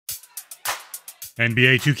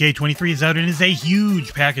NBA 2K23 is out and is a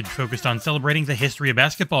huge package focused on celebrating the history of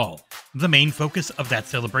basketball. The main focus of that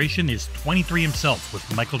celebration is 23 himself,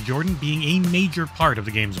 with Michael Jordan being a major part of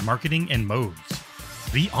the game's marketing and modes.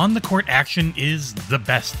 The on-the-court action is the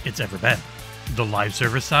best it's ever been. The live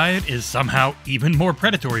service side is somehow even more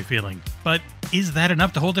predatory feeling, but is that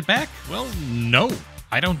enough to hold it back? Well, no,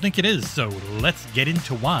 I don't think it is, so let's get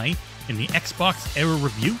into why in the XboxEra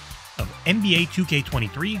review of NBA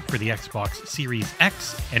 2K23 for the Xbox Series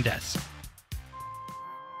X and S.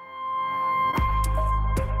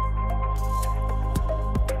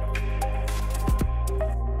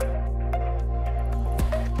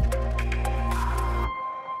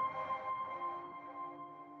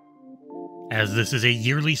 As this is a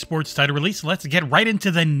yearly sports title release, let's get right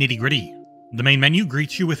into the nitty-gritty. The main menu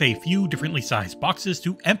greets you with a few differently sized boxes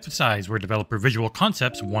to emphasize where developer Visual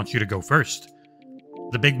Concepts wants you to go first.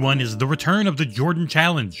 The big one is the return of the Jordan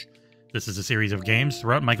Challenge. This is a series of games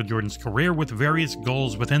throughout Michael Jordan's career with various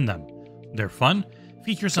goals within them. They're fun,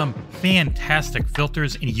 feature some fantastic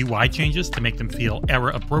filters and UI changes to make them feel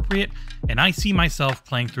era appropriate, and I see myself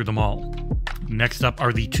playing through them all. Next up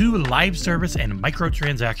are the two live service and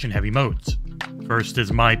microtransaction heavy modes. First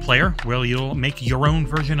is My Player, where you'll make your own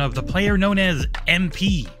version of the player known as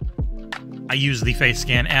MP. I use the face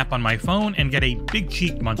scan app on my phone and get a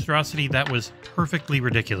big-cheeked monstrosity that was perfectly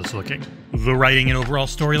ridiculous looking. The writing and overall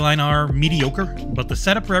storyline are mediocre, but the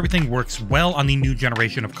setup for everything works well on the new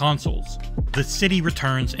generation of consoles. The city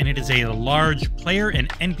returns, and it is a large player and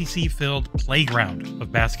NPC-filled playground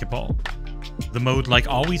of basketball. The mode, like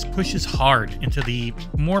always, pushes hard into the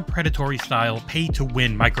more predatory style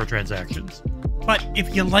pay-to-win microtransactions. But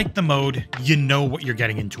if you like the mode, you know what you're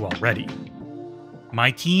getting into already. My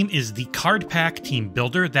Team is the card pack team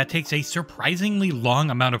builder that takes a surprisingly long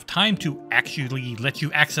amount of time to actually let you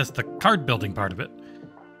access the card building part of it.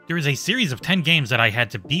 There is a series of 10 games that I had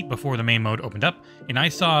to beat before the main mode opened up, and I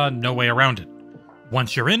saw no way around it.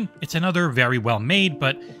 Once you're in, it's another very well made,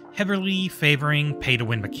 but heavily favoring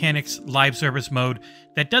pay-to-win mechanics live service mode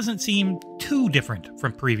that doesn't seem too different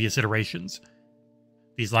from previous iterations.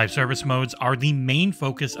 These live service modes are the main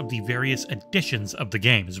focus of the various editions of the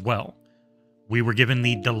game as well. We were given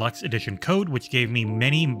the Deluxe Edition code, which gave me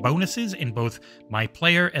many bonuses in both My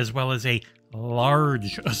Player as well as a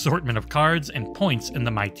large assortment of cards and points in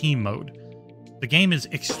the My Team mode. The game is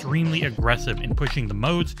extremely aggressive in pushing the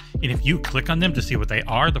modes, and if you click on them to see what they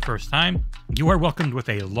are the first time, you are welcomed with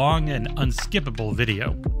a long and unskippable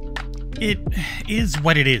video. It is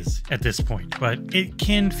what it is at this point, but it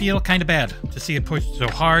can feel kinda bad to see it pushed so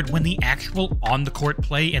hard when the actual on-the-court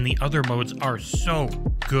play and the other modes are so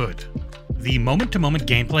good. The moment-to-moment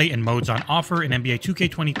gameplay and modes on offer in NBA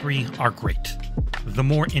 2K23 are great. The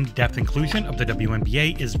more in-depth inclusion of the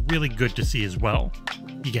WNBA is really good to see as well.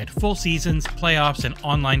 You get full seasons, playoffs, and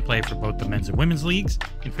online play for both the men's and women's leagues,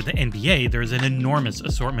 and for the NBA, there's an enormous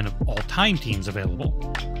assortment of all-time teams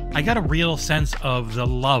available. I got a real sense of the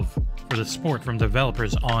love for the sport from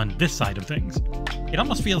developers on this side of things. It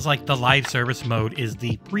almost feels like the live service mode is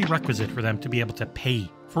the prerequisite for them to be able to pay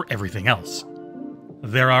for everything else.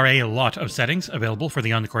 There are a lot of settings available for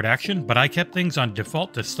the on-the-court action, but I kept things on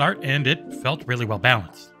default to start, and it felt really well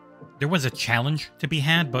balanced. There was a challenge to be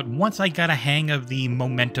had, but once I got a hang of the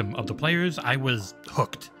momentum of the players, I was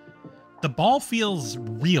hooked. The ball feels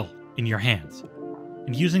real in your hands,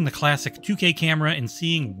 and using the classic 2K camera and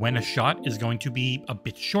seeing when a shot is going to be a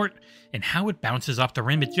bit short and how it bounces off the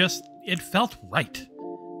rim, it felt right.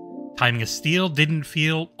 Timing a steal didn't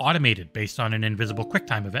feel automated based on an invisible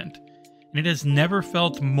QuickTime event. And it has never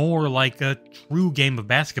felt more like a true game of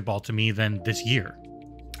basketball to me than this year.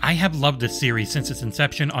 I have loved this series since its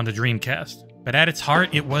inception on the Dreamcast, but at its heart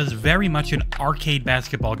it was very much an arcade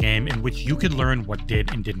basketball game in which you could learn what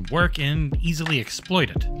did and didn't work and easily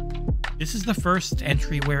exploit it. This is the first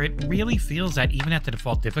entry where it really feels that even at the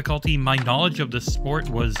default difficulty, my knowledge of the sport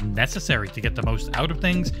was necessary to get the most out of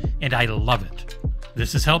things, and I love it.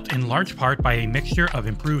 This is helped in large part by a mixture of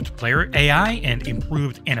improved player AI and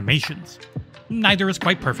improved animations. Neither is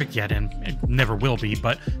quite perfect yet, and it never will be,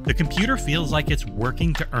 but the computer feels like it's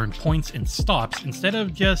working to earn points and stops instead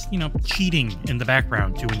of just, cheating in the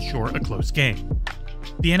background to ensure a close game.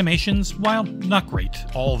 The animations, while not great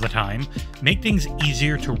all the time, make things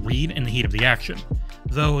easier to read in the heat of the action,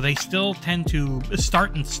 though they still tend to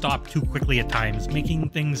start and stop too quickly at times,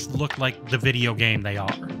 making things look like the video game they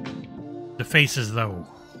are. The faces, though,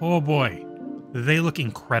 oh boy, they look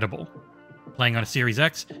incredible. Playing on a Series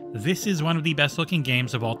X, this is one of the best looking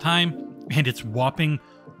games of all time, and its whopping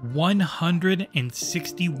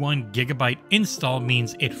 161GB install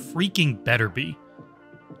means it freaking better be.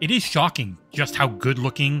 It is shocking just how good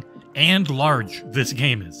looking and large this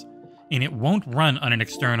game is. And it won't run on an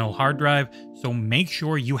external hard drive, so make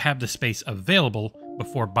sure you have the space available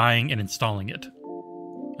before buying and installing it.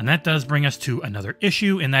 And that does bring us to another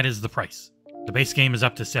issue, and that is the price. The base game is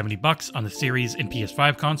up to $70 on the Series and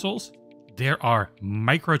PS5 consoles. There are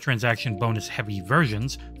microtransaction bonus heavy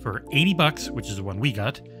versions for $80, which is the one we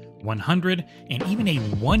got, $100, and even a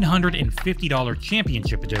 $150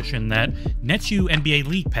 Championship Edition that nets you NBA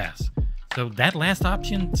League Pass. So that last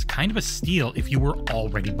option is kind of a steal if you were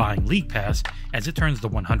already buying League Pass, as it turns the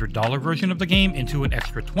 $100 version of the game into an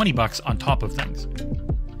extra $20 on top of things.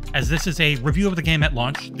 As this is a review of the game at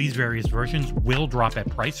launch, these various versions will drop at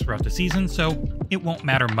price throughout the season, so it won't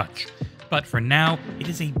matter much. But for now, it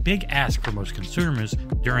is a big ask for most consumers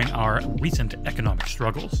during our recent economic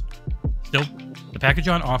struggles. Still, the package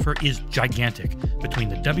on offer is gigantic between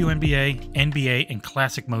the WNBA, NBA, and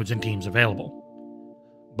Classic modes and teams available.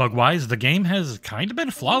 Bug-wise, the game has kind of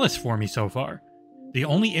been flawless for me so far. The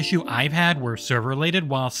only issue I've had were server-related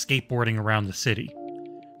while skateboarding around the city.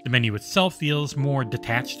 The menu itself feels more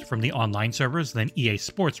detached from the online servers than EA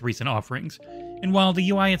Sports' recent offerings, and while the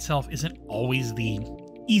UI itself isn't always the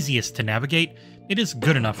easiest to navigate, it is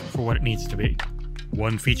good enough for what it needs to be.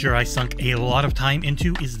 One feature I sunk a lot of time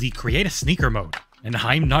into is the Create a Sneaker mode, and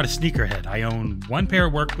I'm not a sneakerhead. I own one pair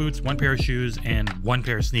of work boots, one pair of shoes, and one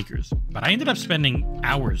pair of sneakers. But I ended up spending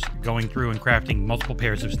hours going through and crafting multiple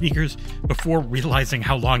pairs of sneakers before realizing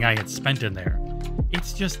how long I had spent in there.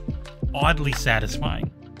 It's just oddly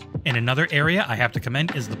satisfying. And another area I have to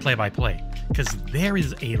commend is the play-by-play, because there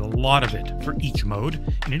is a lot of it for each mode,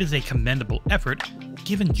 and it is a commendable effort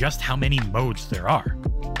given just how many modes there are.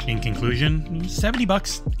 In conclusion,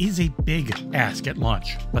 $70 is a big ask at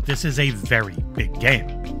launch, but this is a very big game.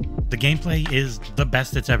 The gameplay is the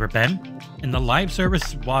best it's ever been, and the live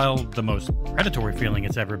service, while the most predatory feeling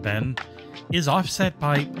it's ever been, is offset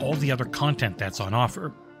by all the other content that's on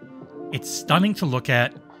offer. It's stunning to look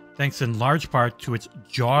at, thanks in large part to its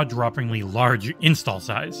jaw-droppingly large install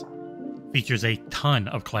size. Features a ton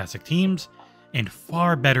of classic teams, and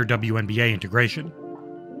far better WNBA integration.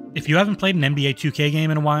 If you haven't played an NBA 2K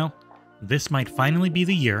game in a while, this might finally be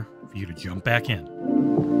the year for you to jump back in.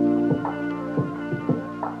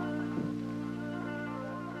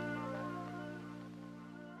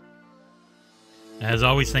 As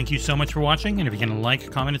always, thank you so much for watching, and if you can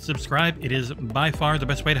like, comment, and subscribe, it is by far the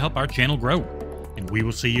best way to help our channel grow. And we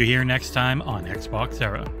will see you here next time on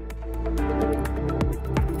XboxEra.